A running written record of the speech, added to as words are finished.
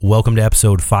Welcome to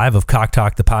episode 5 of Cock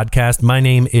Talk, the podcast. My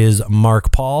name is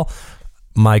Mark Paul.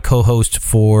 My co-host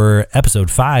for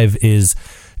episode 5 is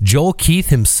Joel Keith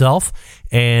himself.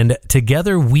 And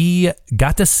together we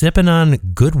got to sipping on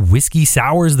good whiskey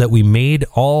sours that we made,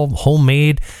 all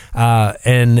homemade.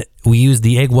 And we used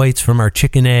the egg whites from our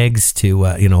chicken eggs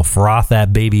to, froth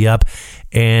that baby up.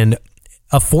 And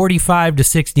a 45 to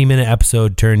 60 minute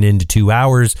episode turned into 2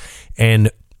 hours.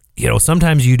 And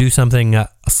sometimes you do something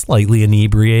slightly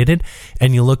inebriated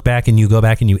and you look back and you go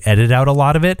back and you edit out a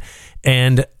lot of it.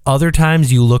 And other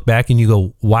times you look back and you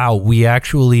go, wow, we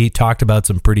actually talked about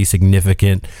some pretty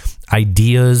significant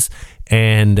ideas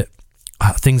and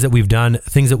things that we've done,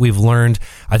 things that we've learned.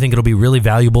 I think it'll be really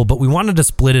valuable, but we wanted to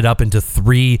split it up into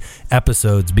 3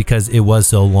 episodes because it was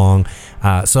so long.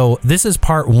 So this is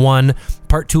part 1.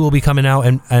 Part 2 will be coming out.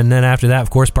 And then after that, of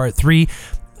course, part 3.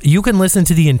 You can listen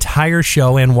to the entire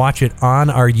show and watch it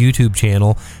on our YouTube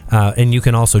channel. And you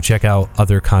can also check out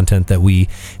other content that we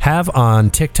have on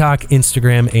TikTok,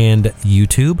 Instagram, and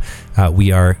YouTube.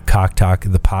 We are Cock Talk,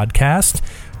 the podcast.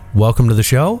 Welcome to the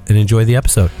show and enjoy the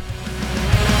episode.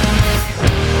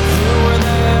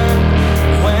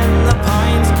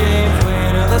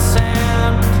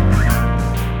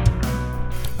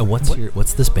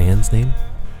 What's this band's name?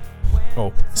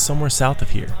 Oh, somewhere south of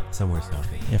here. Somewhere south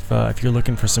of here. If you're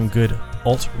looking for some good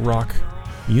alt rock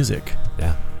music,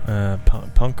 yeah,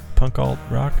 punk alt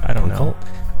rock. I don't know.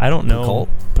 I don't know.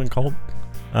 Punk alt.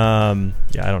 Yeah,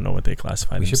 I don't know what they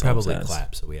classify. We should probably as.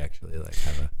 clap so we actually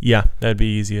have a. Yeah, that'd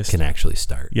be easiest. Can actually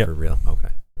start. Yep. For real.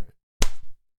 Okay.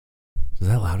 Is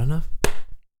that loud enough?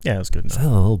 Yeah, it was good enough. Is that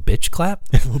a little bitch clap?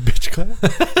 A little bitch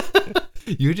clap.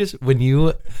 You just when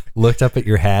you looked up at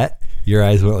your hat, your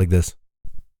eyes went like this.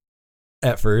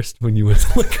 At first, when you went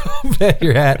to look up at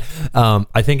your hat,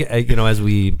 I think as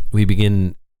we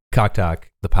begin Cock Talk,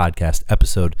 the podcast,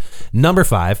 episode number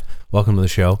 5. Welcome to the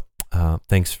show.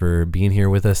 Thanks for being here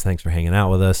with us. Thanks for hanging out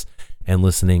with us and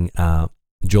listening.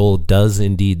 Joel does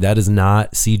indeed. That is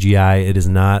not CGI. It is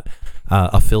not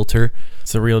a filter.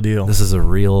 It's a real deal. This is a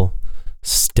real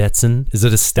Stetson. Is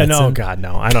it a Stetson? No, God,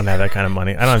 no. I don't have that kind of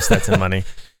money. I don't have Stetson money.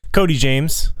 Cody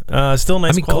James, still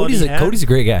nice. I mean, Cody's a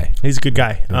great guy. He's a good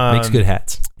guy. Makes good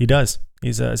hats. He does.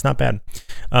 He's it's not bad.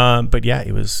 But yeah,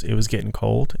 it was getting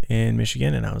cold in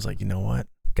Michigan, and I was like, you know what?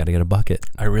 Got to get a bucket.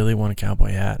 I really want a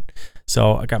cowboy hat,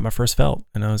 so I got my first felt,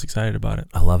 and I was excited about it.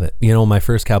 I love it. My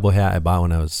first cowboy hat I bought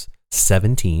when I was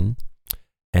 17,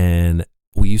 and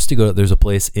we used to go. There's a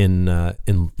place in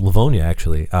Livonia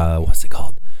actually. What's it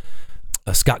called?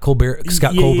 Scott Colburn's,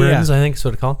 I think is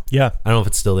what it's called. Yeah. I don't know if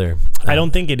it's still there. I don't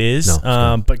think it is.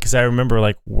 No, but because I remember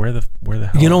like where the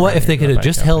hell. You know what? If they could have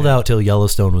just held out till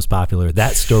Yellowstone was popular,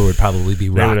 that store would probably be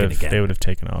rocking again. They would have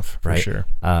taken off for sure.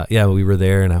 Yeah, we were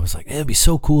there and I was like, it'd be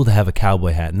so cool to have a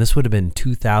cowboy hat. And this would have been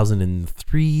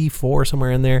 2003, 4,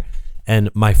 somewhere in there. And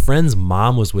my friend's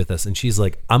mom was with us and she's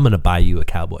like, I'm going to buy you a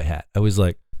cowboy hat. I was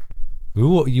like,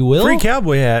 ooh, you will? Free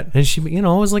cowboy hat. And she, it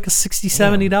was like a $60,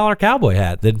 $70 cowboy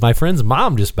hat that my friend's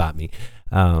mom just bought me.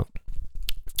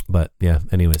 But yeah,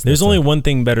 anyways. There's only one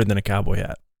thing better than a cowboy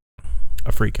hat.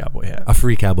 A free cowboy hat. A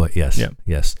free cowboy, yes. Yeah.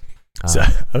 Yes. So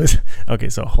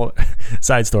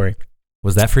side story.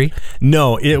 Was that free?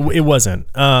 No, it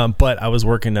wasn't. But I was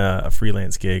working a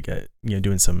freelance gig,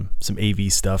 doing some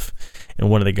AV stuff. And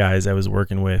one of the guys I was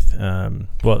working with,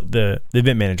 the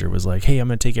event manager was like, hey, I'm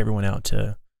going to take everyone out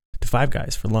to Five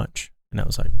Guys for lunch. And I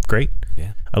was like, great.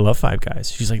 Yeah. I love Five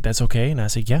Guys. She's like, that's okay. And I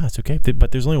said, yeah, it's okay.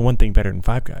 But there's only one thing better than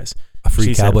Five Guys. A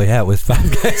free cowboy hat with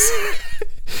Five Guys.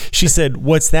 She said,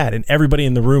 what's that? And everybody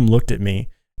in the room looked at me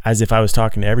as if I was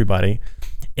talking to everybody.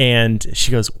 And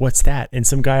she goes, what's that? And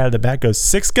some guy out of the back goes,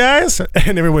 Six Guys?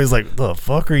 And everybody's like, the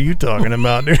fuck are you talking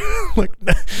about, dude? Like,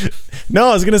 no,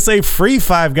 I was going to say free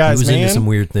Five Guys, He was man. into some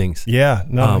weird things. Yeah.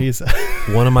 No, he's...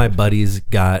 One of my buddies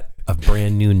got a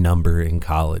brand new number in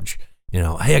college.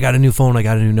 Hey, I got a new phone. I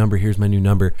got a new number. Here's my new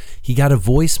number. He got a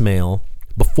voicemail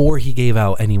before he gave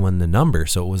out anyone the number.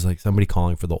 So it was like somebody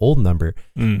calling for the old number.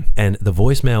 And the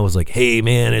voicemail was like, hey,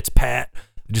 man, it's Pat.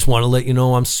 I just want to let you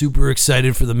know I'm super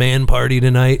excited for the man party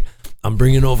tonight. I'm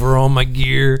bringing over all my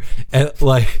gear. And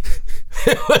like,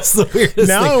 it was the weirdest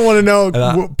now thing. I want to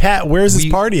know, Pat, where's this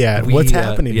party at? What's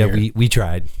happening here? Yeah, we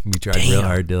tried. We tried real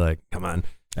hard to come on.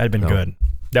 That'd have been good.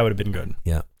 That would have been good.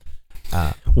 Yeah.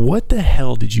 What the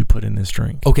hell did you put in this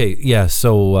drink? Okay, yeah.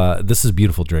 So this is a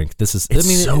beautiful drink. This is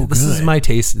so good. This is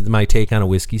my take on a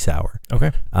whiskey sour.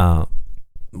 Okay.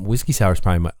 Whiskey sour is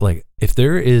probably if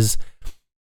there is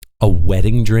a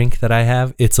wedding drink that I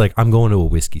have, it's like I'm going to a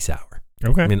whiskey sour.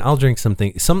 Okay. I mean, I'll drink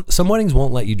something. Some weddings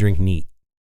won't let you drink neat.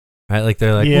 right? Like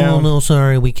they're like, Yeah. oh no,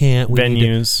 sorry, we can't. We need to-"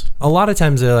 Venues. A lot of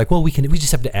times they're like, well, we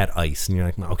just have to add ice, and you're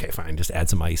like, well, okay, fine, just add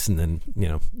some ice, and then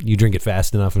you drink it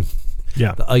fast enough, and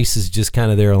Yeah. the ice is just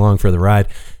kind of there along for the ride.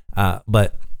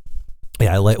 But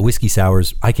yeah, I like whiskey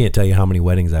sours. I can't tell you how many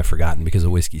weddings I've forgotten because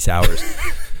of whiskey sours.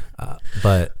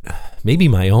 But maybe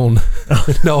my own.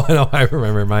 No, I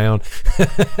remember my own.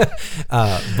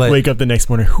 But Wake up the next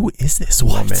morning. Who is this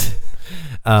woman?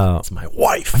 It's my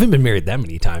wife. I haven't been married that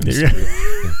many times.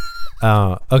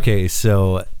 Okay,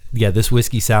 so yeah, this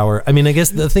whiskey sour. I mean, I guess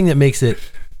the thing that makes it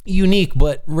unique,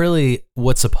 but really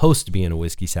what's supposed to be in a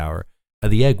whiskey sour, are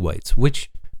the egg whites, which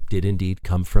did indeed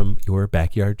come from your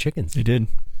backyard chickens. It did.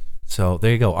 So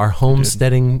there you go. Our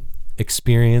homesteading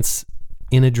experience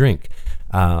in a drink.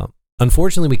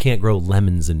 Unfortunately, we can't grow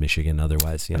lemons in Michigan.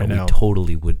 Otherwise, we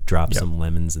totally would drop some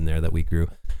lemons in there that we grew.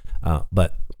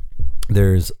 But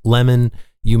there's lemon.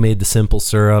 You made the simple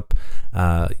syrup.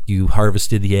 You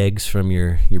harvested the eggs from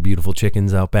your beautiful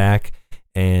chickens out back,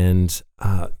 and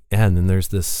then there's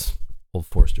this Old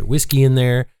Forester whiskey in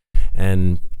there.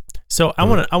 And so I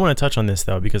want to touch on this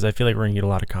though, because I feel like we're gonna get a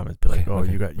lot of comments. Be like,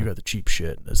 you got the cheap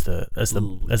shit as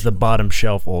the bottom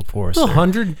shelf Old Forester.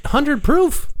 100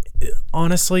 proof.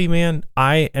 Honestly, man,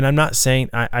 I'm not saying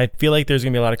I feel like there's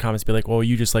gonna be a lot of comments be like, well,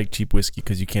 you just like cheap whiskey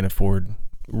because you can't afford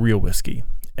real whiskey.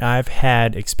 I've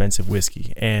had expensive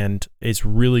whiskey and it's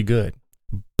really good,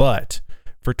 but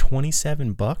for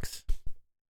 $27,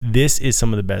 this is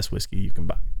some of the best whiskey you can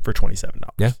buy for $27.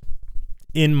 Yeah,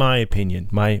 in my opinion,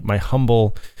 my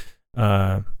humble,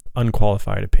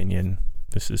 unqualified opinion,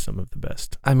 this is some of the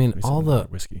best. I mean, all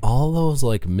those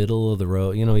like middle of the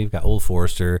road. You've got Old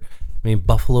Forester. I mean,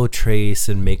 Buffalo Trace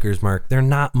and Maker's Mark. They're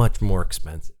not much more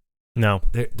expensive. No,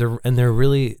 they're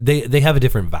really they have a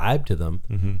different vibe to them.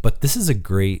 Mm-hmm. But this is a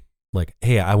great, like,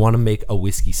 hey, I want to make a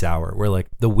whiskey sour where like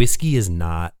the whiskey is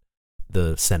not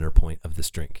the center point of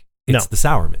this drink. It's the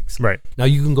sour mix. Right. Now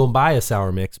you can go buy a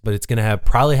sour mix, but it's gonna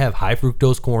probably have high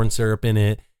fructose corn syrup in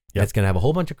it. Yep. It's gonna have a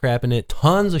whole bunch of crap in it,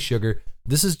 tons of sugar.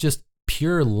 This is just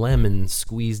pure lemon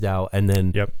squeezed out, and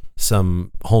then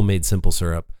some homemade simple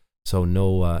syrup. So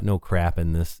no crap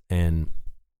in this, and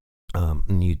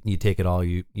you take it all,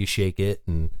 you shake it,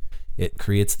 and it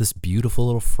creates this beautiful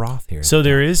little froth here. So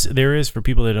there is for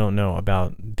people that don't know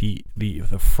about the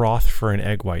froth for an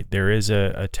egg white, there is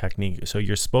a technique. So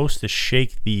you're supposed to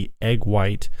shake the egg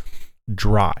white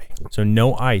dry, so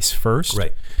no ice first,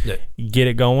 right? Yeah. Get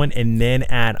it going, and then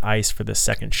add ice for the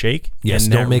second shake. Yes,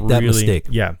 and don't make that mistake.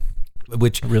 Yeah,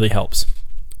 which really helps.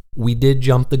 We did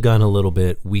jump the gun a little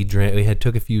bit. We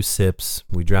took a few sips.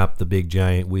 We dropped the big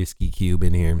giant whiskey cube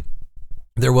in here.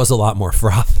 There was a lot more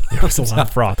froth. There was a lot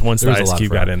of froth once the ice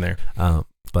cube got in there.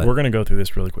 But we're gonna go through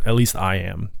this really quick. At least I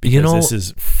am,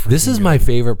 because this is my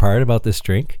favorite part about this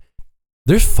drink.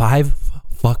 There's 5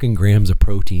 fucking grams of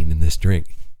protein in this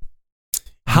drink.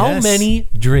 How many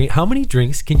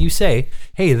drinks can you say,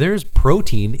 hey, there's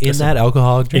protein in that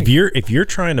alcoholic drink? If you're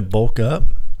trying to bulk up,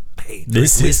 hey,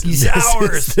 this is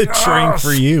the drink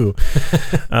for you.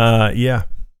 Yeah,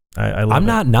 I love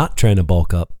I'm not trying to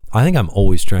bulk up. I think I'm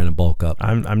always trying to bulk up.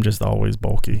 I'm just always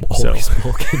bulky. Always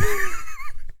bulky.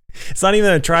 It's not even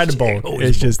that I try to bulk.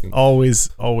 It's just always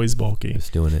bulky.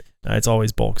 Just doing it. It's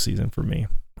always bulk season for me.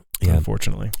 Yeah.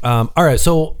 Unfortunately. All right.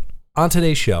 So on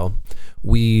today's show,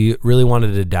 we really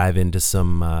wanted to dive into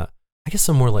some, I guess,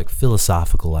 some more like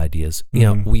philosophical ideas.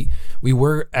 We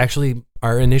were actually,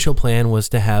 our initial plan was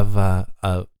to have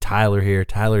Tyler here.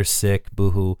 Tyler's sick.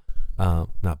 Boo-hoo.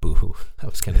 Not boo-hoo. That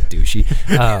was kind of douchey.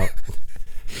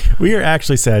 We are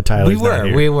actually sad Tyler's not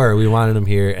here. We were. We wanted him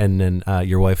here, and then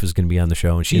your wife was going to be on the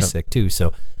show, and she's sick too.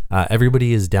 So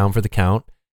everybody is down for the count,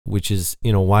 which is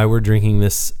why we're drinking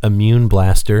this immune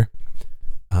blaster.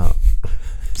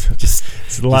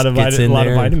 It's a lot of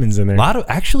vitamins in there. A lot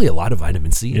of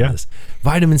vitamin C in this.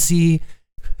 Vitamin C,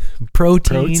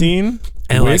 protein,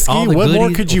 and whiskey. Like all the what goodies.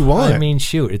 More could you want? I mean,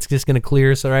 shoot, it's just going to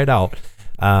clear us right out.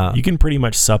 You can pretty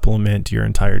much supplement your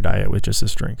entire diet with just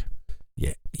this drink.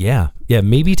 Yeah.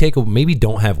 Maybe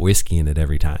don't have whiskey in it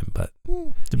every time, but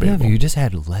if you just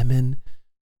had lemon,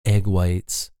 egg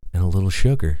whites, and a little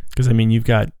sugar. Because I mean, you've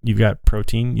got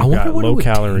protein, you've got low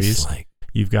calories, like.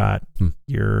 You've got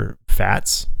your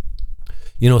fats.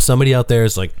 Somebody out there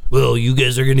is like, well, you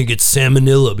guys are gonna get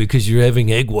salmonella because you're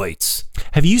having egg whites.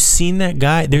 Have you seen that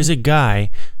guy? There's a guy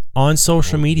on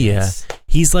social media. Yes.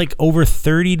 He's like over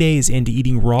 30 days into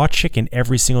eating raw chicken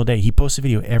every single day. He posts a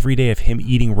video every day of him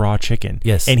eating raw chicken.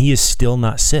 Yes. And he is still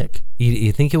not sick.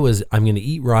 You think it was, I'm going to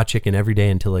eat raw chicken every day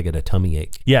until I get a tummy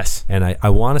ache. Yes. And I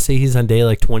want to say he's on day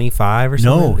like 25 or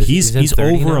something. No, he's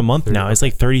over a month now. It's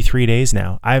like 33 days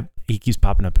now. he keeps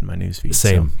popping up in my newsfeed.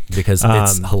 Same, because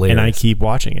it's hilarious. And I keep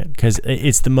watching it because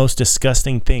it's the most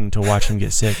disgusting thing to watch him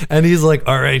get sick. And he's like,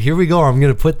 all right, here we go. I'm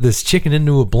going to put this chicken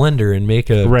into a blender and make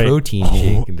a protein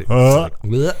shake.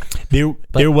 And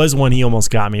there was one he almost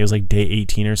got me. It was like day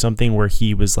 18 or something where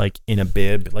he was like in a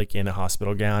bib, like in a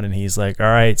hospital gown. And he's like, all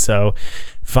right, so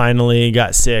finally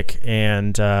got sick.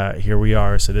 And here we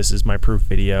are. So this is my proof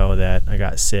video that I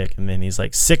got sick. And then he's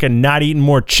like, sick of not eating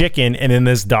more chicken. And then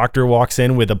this doctor walks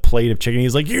in with a plate of chicken.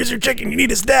 He's like, here's your chicken. You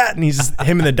need a stat. And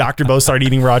him and the doctor both start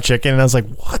eating raw chicken. And I was like,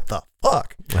 what the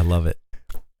fuck? I love it.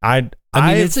 I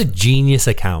mean, it's a genius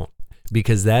account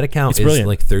because that account is brilliant.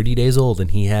 Like 30 days old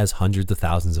and he has hundreds of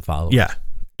thousands of followers. Yeah.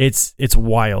 It's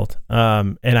wild.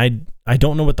 And I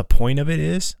don't know what the point of it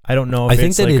is. I don't know if I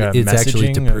think that like it's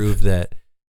actually to prove that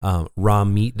raw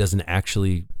meat doesn't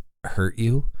actually hurt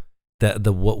you. That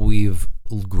what we've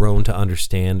grown to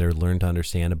understand or learned to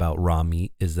understand about raw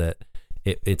meat is that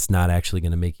it's not actually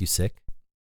going to make you sick.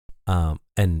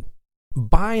 And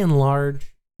by and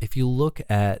large, if you look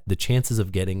at the chances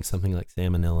of getting something like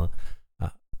salmonella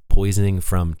poisoning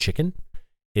from chicken,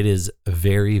 it is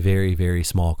very, very, very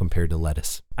small compared to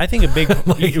lettuce. I think a big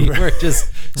we're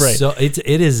just right. So it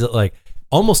is like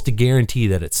almost a guarantee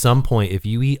that at some point, if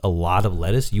you eat a lot of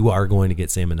lettuce, you are going to get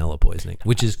salmonella poisoning,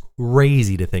 which is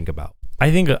crazy to think about. I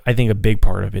think a big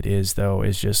part of it is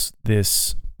just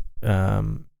this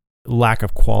lack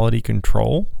of quality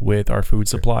control with our food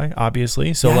supply,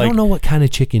 obviously. So I don't know what kind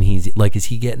of chicken he's like. Is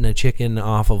he getting a chicken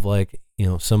off of like,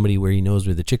 somebody where he knows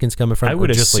where the chicken's coming from? I would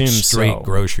just assume like straight so.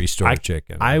 Grocery store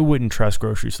chicken. I wouldn't trust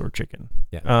grocery store chicken.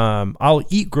 Yeah. I'll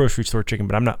eat grocery store chicken,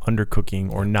 but I'm not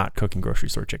undercooking or not cooking grocery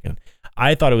store chicken.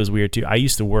 I thought it was weird too. I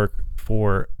used to work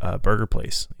for a burger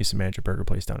place. I used to manage a burger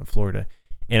place down in Florida.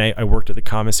 And I worked at the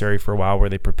commissary for a while where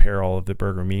they prepare all of the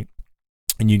burger meat.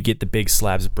 And you'd get the big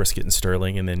slabs of brisket and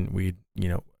sterling, and then we'd,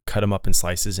 cut them up in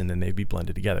slices, and then they'd be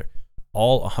blended together.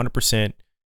 All 100%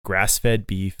 grass-fed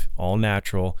beef, all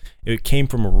natural. It came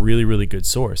from a really, really good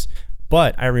source.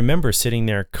 But I remember sitting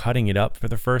there cutting it up for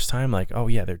the first time, like, oh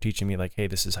yeah, they're teaching me like, hey,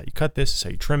 this is how you cut this is how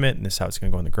you trim it, and this is how it's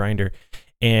going to go in the grinder.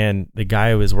 And the guy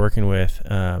I was working with,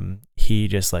 he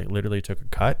just like literally took a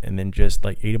cut and then just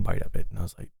like ate a bite of it. And I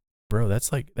was like, bro,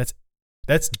 that's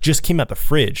just came out the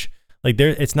fridge. Like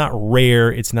it's not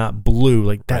rare, it's not blue.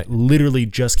 Like that literally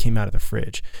just came out of the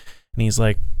fridge. And he's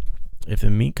like, if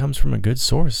the meat comes from a good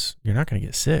source, you're not going to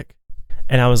get sick.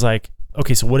 And I was like,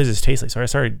 okay, so what does this taste like? So I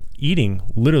started eating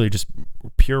literally just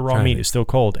pure raw meat. It's still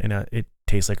cold, and it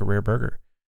tastes like a rare burger.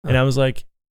 Oh. And I was like,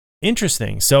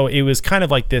 interesting. So it was kind of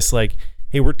like this, like,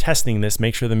 hey, we're testing this.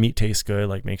 Make sure the meat tastes good.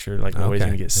 Like, make sure like nobody's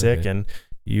going to get sick. And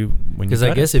because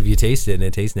I guess if you taste it and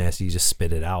it tastes nasty, you just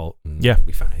spit it out. And it'll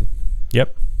be fine.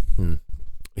 Yep.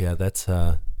 Yeah, that's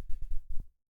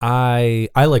I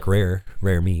like rare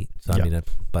meat. So I mean,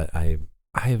 but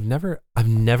I've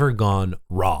never gone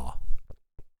raw.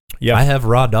 Yeah, I have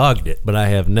raw dogged it, but I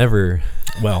have never.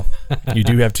 Well, you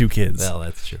do have 2 kids. Well,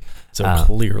 that's true. So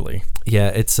clearly, yeah,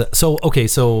 it's so okay.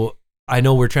 So I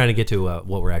know we're trying to get to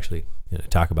what we're actually going to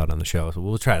talk about on the show. So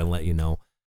we'll try to let you know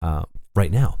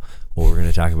right now what we're going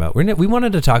to talk about. We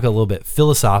wanted to talk a little bit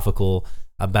philosophical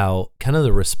about kind of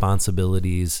the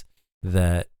responsibilities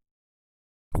that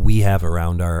we have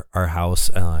around our house,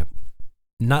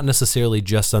 not necessarily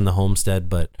just on the homestead,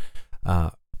 but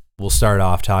we'll start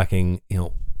off talking,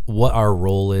 what our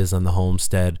role is on the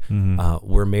homestead. Mm-hmm.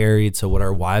 We're married, so what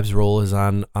our wives' role is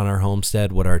on our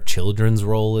homestead, what our children's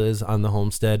role is on the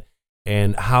homestead,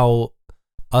 and how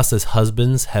us as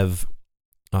husbands have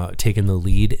taken the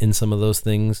lead in some of those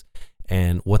things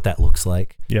and what that looks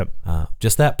like. Yep.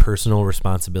 Just that personal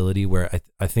responsibility where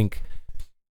I think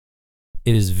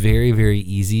it is very, very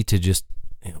easy to just,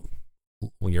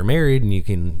 when you're married and you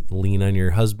can lean on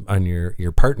your husband, on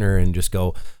your partner and just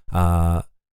go, I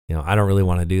don't really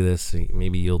want to do this.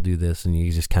 Maybe you'll do this. And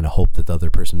you just kind of hope that the other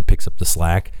person picks up the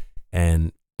slack.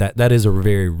 And that is a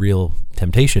very real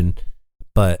temptation.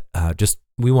 But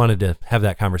we wanted to have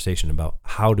that conversation about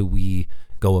how do we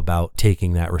go about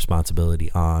taking that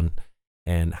responsibility on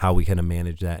and how we kind of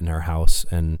manage that in our house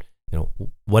and,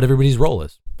 what everybody's role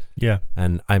is. Yeah.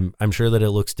 And I'm sure that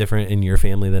it looks different in your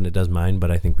family than it does mine, but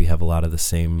I think we have a lot of the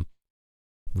same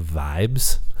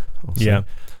vibes. Yeah.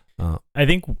 I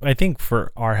think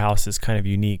for our house is kind of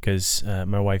unique because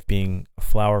my wife being a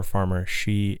flower farmer,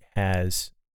 she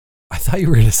has. I thought you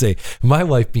were going to say my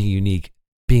wife being unique,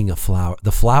 being the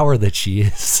flower that she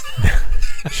is.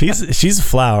 she's a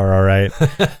flower, all right.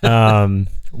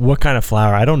 What kind of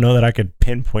flower? I don't know that I could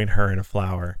pinpoint her in a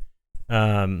flower.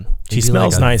 She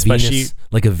smells like nice, Venus, but she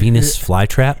like a Venus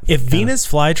flytrap. If Venus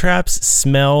flytraps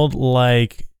smelled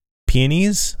like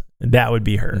peonies, that would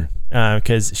be her.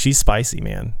 Because she's spicy,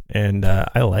 man, and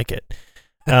I like it.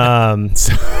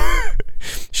 So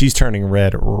she's turning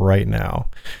red right now.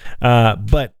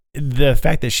 But the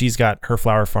fact that she's got her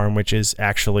flower farm, which is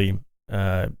actually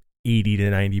 80 to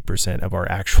 90% of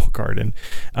our actual garden,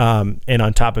 and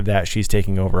on top of that, she's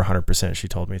taking over 100%. She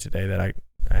told me today that I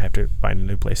have to find a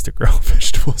new place to grow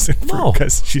vegetables and fruit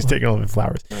because she's taking all the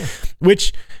flowers,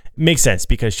 which makes sense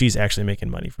because she's actually making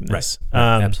money from this.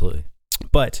 Right. Absolutely.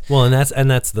 But well, and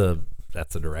that's the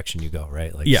direction you go,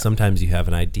 right? Like sometimes you have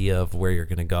an idea of where you're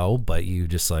going to go, but you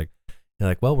just you're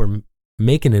like, well, we're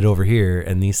making it over here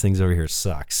and these things over here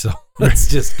suck. So let's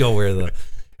just go where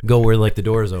like the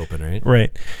doors open, right?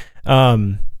 Right.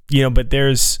 But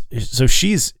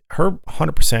she's her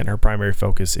 100%, her primary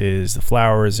focus is the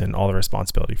flowers and all the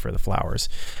responsibility for the flowers.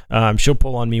 She'll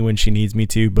pull on me when she needs me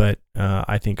to, but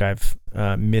I think I've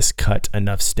miscut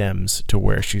enough stems to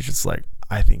where she's just like,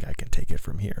 I think I can take it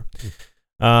from here.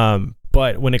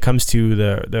 But when it comes to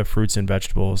the fruits and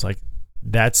vegetables, like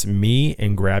that's me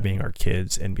and grabbing our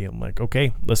kids and being like,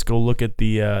 okay, let's go look at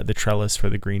the trellis for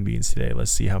the green beans today.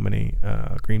 Let's see how many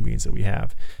green beans that we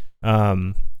have.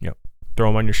 Throw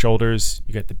them on your shoulders.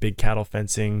 You got the big cattle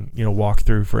fencing, walk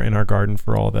through for in our garden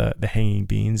for all the hanging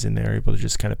beans, and they're able to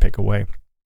just kind of pick away.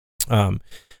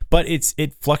 But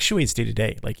it fluctuates day to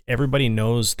day. Like everybody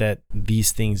knows that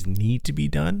these things need to be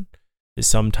done.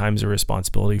 Sometimes the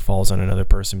responsibility falls on another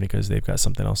person because they've got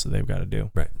something else that they've got to do.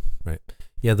 Right.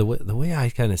 Yeah. The way I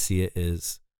kind of see it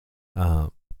is,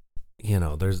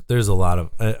 there's a lot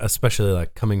of, especially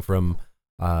like coming from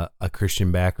a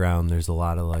Christian background, there's a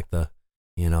lot of like the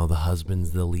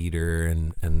husband's the leader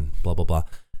and blah, blah,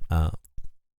 blah.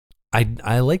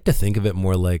 I like to think of it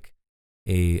more like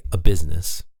a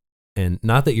business. And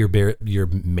not that your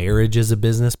marriage is a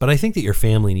business, but I think that your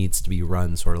family needs to be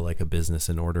run sort of like a business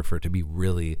in order for it to be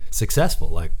really successful.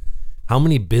 Like, how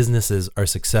many businesses are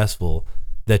successful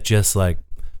that just like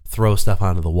throw stuff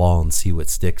onto the wall and see what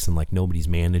sticks, and like nobody's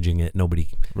managing it, nobody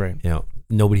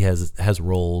has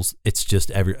roles. It's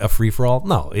just a free for all.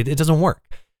 No, it doesn't work.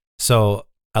 So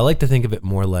I like to think of it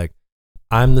more like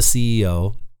I'm the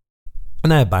CEO,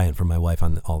 and I have buy-in from my wife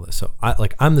on all this. So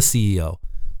I'm the CEO,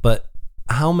 but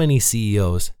how many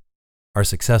CEOs are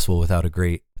successful without a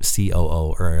great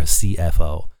COO or a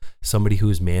CFO, somebody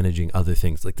who's managing other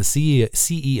things? Like the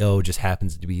CEO just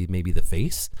happens to be maybe the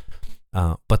face,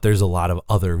 but there's a lot of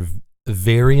other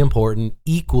very important,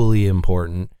 equally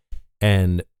important,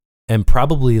 and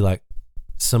probably like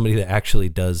somebody that actually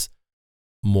does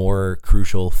more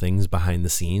crucial things behind the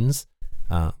scenes.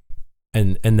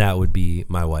 And that would be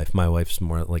my wife. My wife's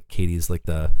more like Katie's like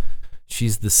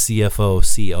she's the CFO,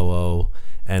 COO,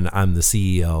 and I'm the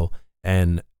CEO.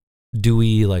 And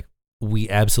we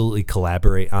absolutely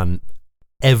collaborate on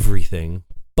everything,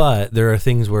 but there are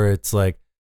things where it's like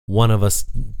one of us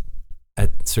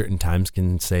at certain times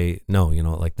can say, no,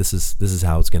 like this is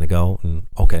how it's going to go. And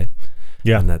okay.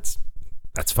 Yeah. And that's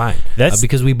fine. That's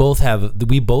because we both have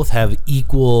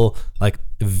equal like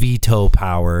veto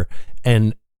power.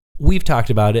 And we've talked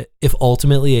about it. If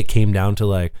ultimately it came down to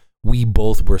like, we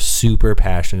both were super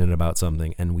passionate about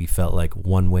something and we felt like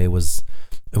one way was,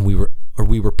 and we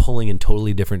were pulling in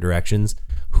totally different directions,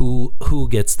 who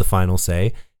gets the final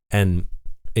say? And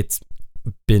it's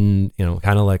been,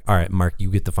 kind of like, all right, Mark,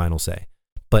 you get the final say.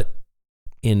 But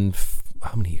in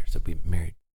how many years have we been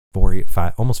married?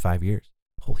 almost 5 years.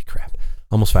 Holy crap.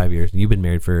 Almost 5 years. You've been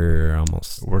married for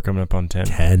almost... We're coming up on 10.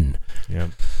 10. Yeah.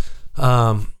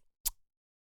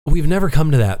 We've never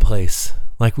come to that place.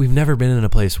 Like, we've never been in a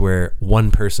place where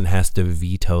one person has to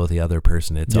veto the other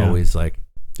person. It's always like...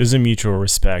 There's a mutual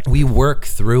respect. We work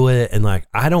through it, and like,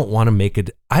 I don't want to make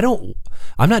it... I'm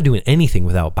not doing anything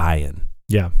without buy-in.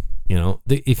 Yeah.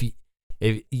 If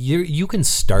you can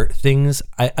start things,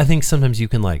 I think sometimes you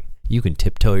can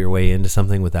tiptoe your way into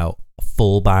something without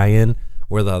full buy-in,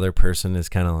 where the other person is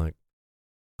kind of like,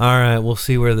 all right, we'll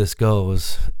see where this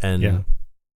goes. And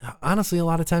honestly, a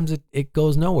lot of times it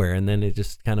goes nowhere, and then it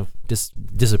just kind of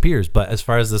disappears. But as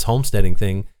far as this homesteading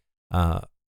thing,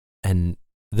 and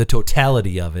the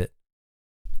totality of it,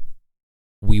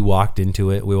 we walked into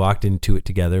it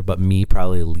together, but me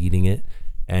probably leading it.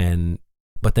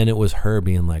 But then it was her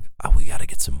being like, oh, we got to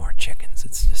get some more chickens.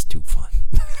 It's just too fun.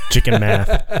 Chicken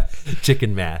math.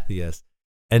 Chicken math, yes.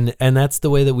 And that's the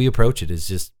way that we approach it, is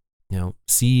just, CEO,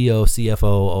 CFO,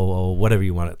 OO, whatever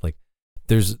you want it. Like,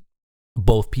 there's,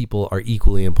 both people are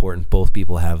equally important. Both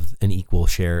people have an equal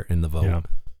share in the vote. Yeah.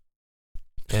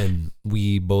 And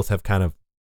we both have kind of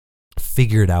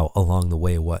figured out along the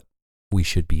way what we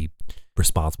should be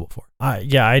responsible for.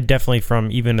 Yeah, I definitely,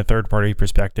 from even a third party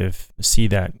perspective, see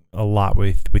that a lot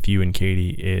with you and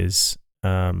Katie is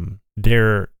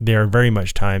there are very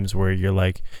much times where you're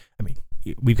like, I mean,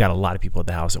 we've got a lot of people at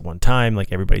the house at one time,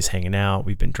 like everybody's hanging out,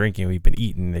 we've been drinking, we've been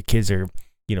eating, the kids are,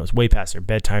 it's way past their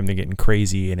bedtime, they're getting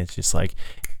crazy, and it's just like,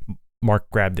 Mark,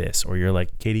 grab this, or you're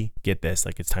like, Katie, get this,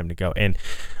 like it's time to go. And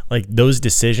like those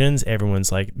decisions,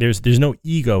 everyone's like, there's no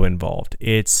ego involved.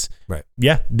 It's right.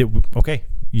 Yeah. Okay.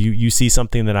 You see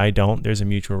something that I don't, there's a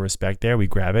mutual respect there. We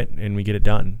grab it and we get it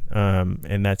done.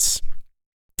 And it's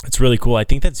really cool. I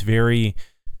think that's very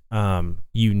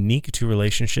unique to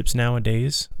relationships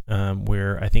nowadays,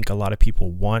 where I think a lot of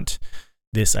people want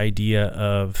this idea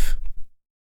of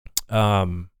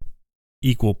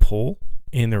equal pull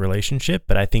in the relationship,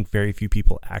 but I think very few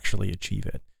people actually achieve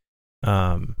it.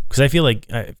 Because I feel like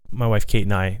my wife Kate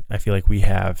and I feel like we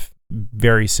have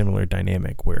very similar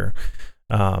dynamic where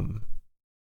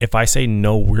if I say,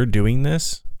 no, we're doing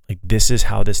this, like this is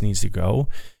how this needs to go,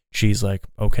 she's like,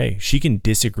 okay. She can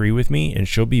disagree with me and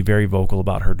she'll be very vocal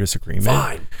about her disagreement.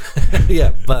 Fine.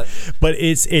 Yeah, but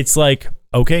it's like,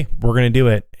 okay, we're going to do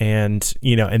it. And,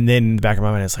 and then in the back of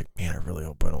my mind, it's like, man, I really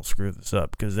hope I don't screw this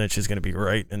up, because then she's going to be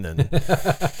right. And then,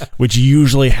 which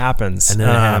usually happens. And then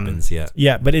it happens. Yeah.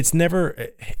 Yeah. But it's never,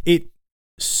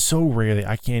 so rarely,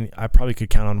 I probably could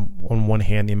count on one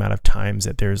hand the amount of times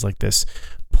that there's like this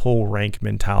pull rank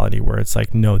mentality where it's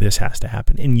like, no, this has to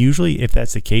happen. And usually if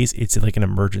that's the case, it's like an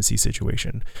emergency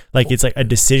situation. Like it's like a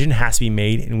decision has to be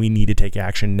made and we need to take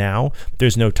action now.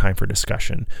 There's no time for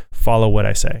discussion. Follow what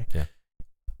I say. Yeah.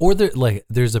 Or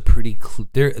there's a pretty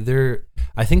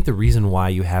I think the reason why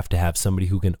you have to have somebody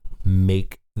who can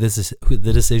make the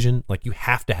decision, like you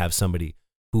have to have somebody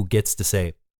who gets to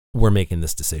say, we're making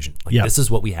this decision. Like this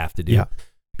is what we have to do. Yeah.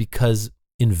 Because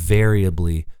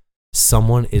invariably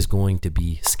someone is going to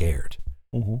be scared.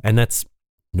 Mm-hmm. And that's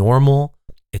normal.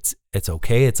 It's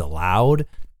okay. It's allowed.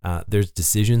 There's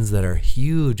decisions that are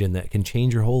huge and that can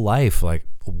change your whole life, like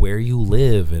where you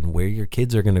live and where your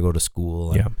kids are going to go to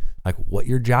school and like what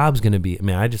your job's going to be. I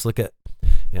mean, I just look at,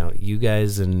 you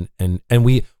guys and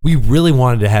we really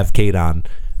wanted to have Kate on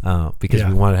because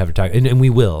we wanted to have her talk, and we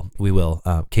will.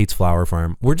 Kate's Flower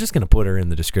Farm. We're just going to put her in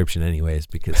the description anyways,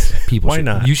 because people Why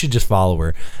not? You should just follow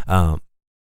her,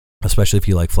 especially if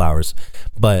you like flowers.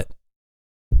 But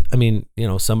I mean,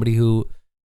 somebody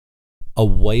a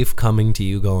wife coming to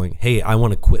you going, hey, I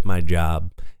want to quit my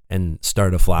job and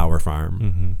start a flower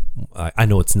farm. Mm-hmm. I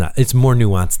know it's more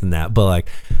nuanced than that, but like,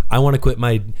 I want to quit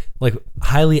my like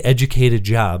highly educated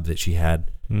job that she had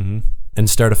and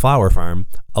start a flower farm.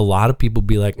 A lot of people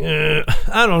be like,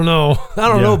 I don't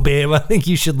know, babe. I think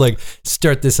you should like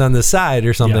start this on the side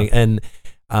or something. Yeah.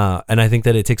 And I think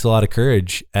that it takes a lot of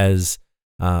courage as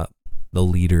the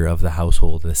leader of the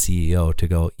household, the CEO, to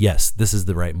go, yes, this is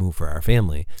the right move for our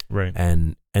family. Right.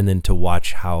 And then to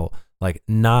watch how, like,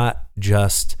 not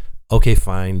just, okay,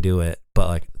 fine, do it, but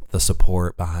like the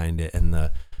support behind it and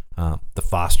the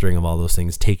fostering of all those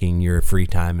things, taking your free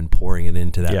time and pouring it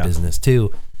into that business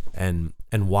too. And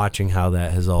watching how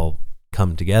that has all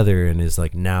come together and is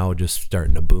like now just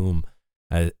starting to boom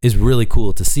is really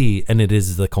cool to see. And it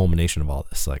is the culmination of all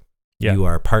this. Like you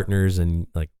are partners, and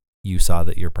like you saw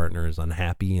that your partner is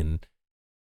unhappy and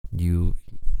you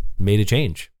made a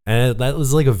change. And that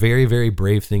was like a very, very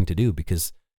brave thing to do,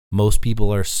 because most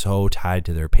people are so tied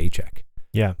to their paycheck.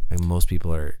 Yeah. And most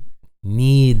people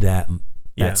need that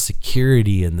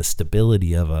security and the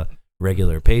stability of a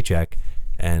regular paycheck,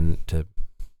 and to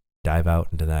dive out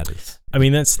into that is, I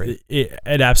mean, it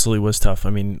absolutely was tough. I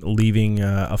mean, leaving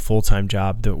a full-time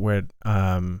job that where,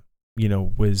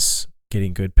 was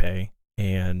getting good pay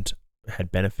and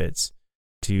had benefits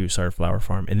to start a flower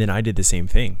farm. And then I did the same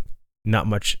thing, not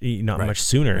much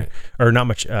sooner or not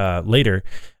much later.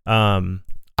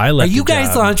 I left. Are you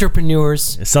guys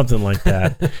entrepreneurs? Something like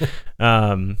that.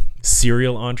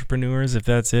 Serial entrepreneurs, if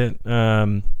that's it.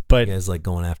 But you guys like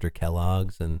going after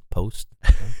Kellogg's and Post?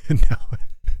 No.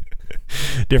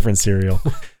 Different cereal.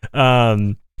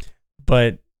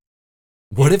 But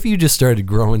what if you just started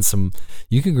growing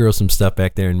you could grow some stuff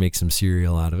back there and make some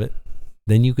cereal out of it?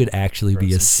 Then you could actually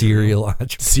be a serial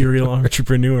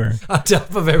entrepreneur. On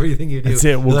top of everything you do. That's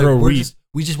it. We'll grow wheat.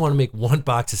 We just want to make one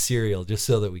box of cereal just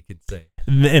so that we could say.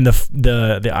 And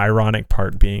the ironic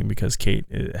part being because Kate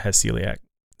has celiac,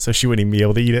 so she wouldn't even be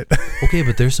able to eat it. Okay,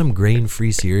 but there's some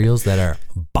grain-free cereals that are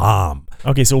bomb.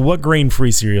 Okay, so what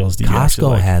grain-free cereals do you Costco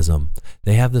like? has them.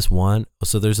 They have this one.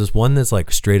 So there's this one that's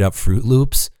like straight up Fruit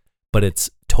Loops, but it's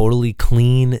totally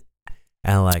clean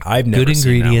and like I've good never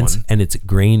seen ingredients, that one. and it's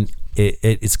grain.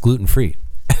 It's gluten-free.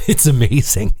 It's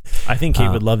amazing. I think Kate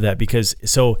would love that because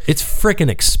it's freaking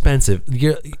expensive.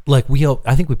 You're like,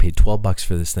 I think we paid $12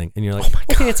 for this thing, and you're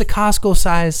like, okay, it's a Costco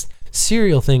sized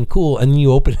cereal thing, cool. And then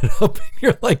you open it up, and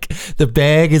you're like, the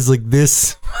bag is like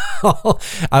this.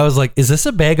 I was like, is this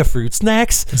a bag of fruit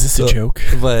snacks? Is this a joke?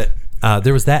 But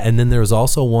there was that, and then there was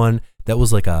also one that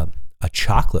was like a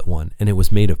chocolate one, and it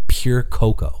was made of pure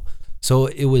cocoa. So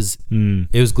it was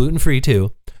gluten free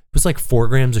too. It was like 4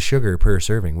 grams of sugar per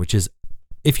serving, which is,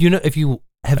 if you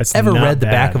have That's ever not read the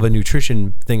back bad. of a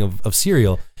nutrition thing of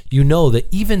cereal, you know that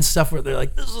even stuff where they're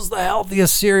like, this is the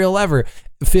healthiest cereal ever,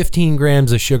 15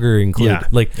 grams of sugar included.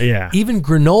 Even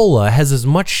granola has as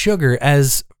much sugar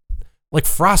as like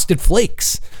Frosted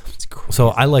Flakes. So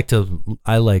I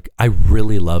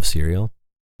really love cereal.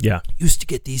 Yeah. Used to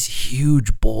get these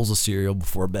huge bowls of cereal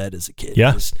before bed as a kid.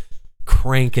 Yeah. Just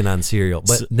cranking on cereal.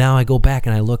 But now I go back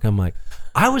and I look, I'm like,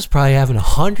 I was probably having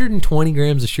 120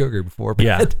 grams of sugar before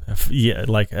bed. Yeah,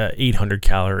 like 800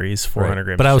 calories, 400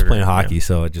 grams. But I was of sugar. playing hockey,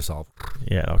 so it just all...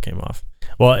 Yeah, it all came off.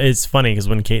 Well, it's funny because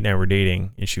when Kate and I were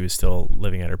dating and she was still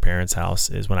living at her parents' house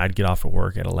is when I'd get off of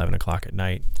work at 11 o'clock at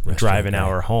night, drive an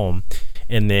hour home,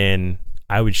 and then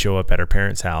I would show up at her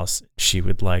parents' house. She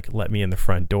would like let me in the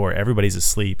front door. Everybody's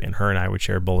asleep, and her and I would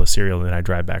share a bowl of cereal, and then I'd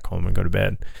drive back home and go to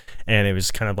bed. And it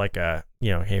was kind of like a,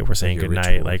 hey, we're saying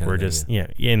goodnight. Like we're just,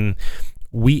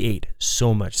 we ate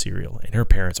so much cereal, and her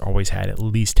parents always had at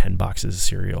least 10 boxes of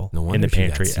cereal in the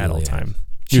pantry at all time.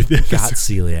 She got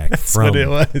celiac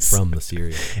from the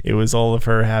cereal. It was all of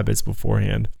her habits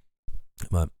beforehand.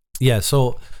 But yeah,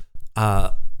 so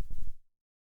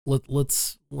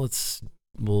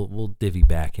we'll divvy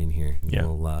back in here.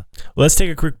 Yeah. Let's take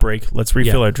a quick break. Let's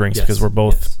refill our drinks because we're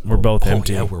both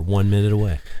empty. Yeah, we're 1 minute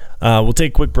away. We'll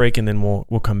take a quick break and then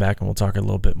we'll come back and we'll talk a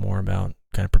little bit more about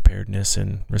kind of preparedness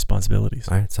and responsibilities.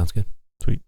 All right, sounds good. Sweet.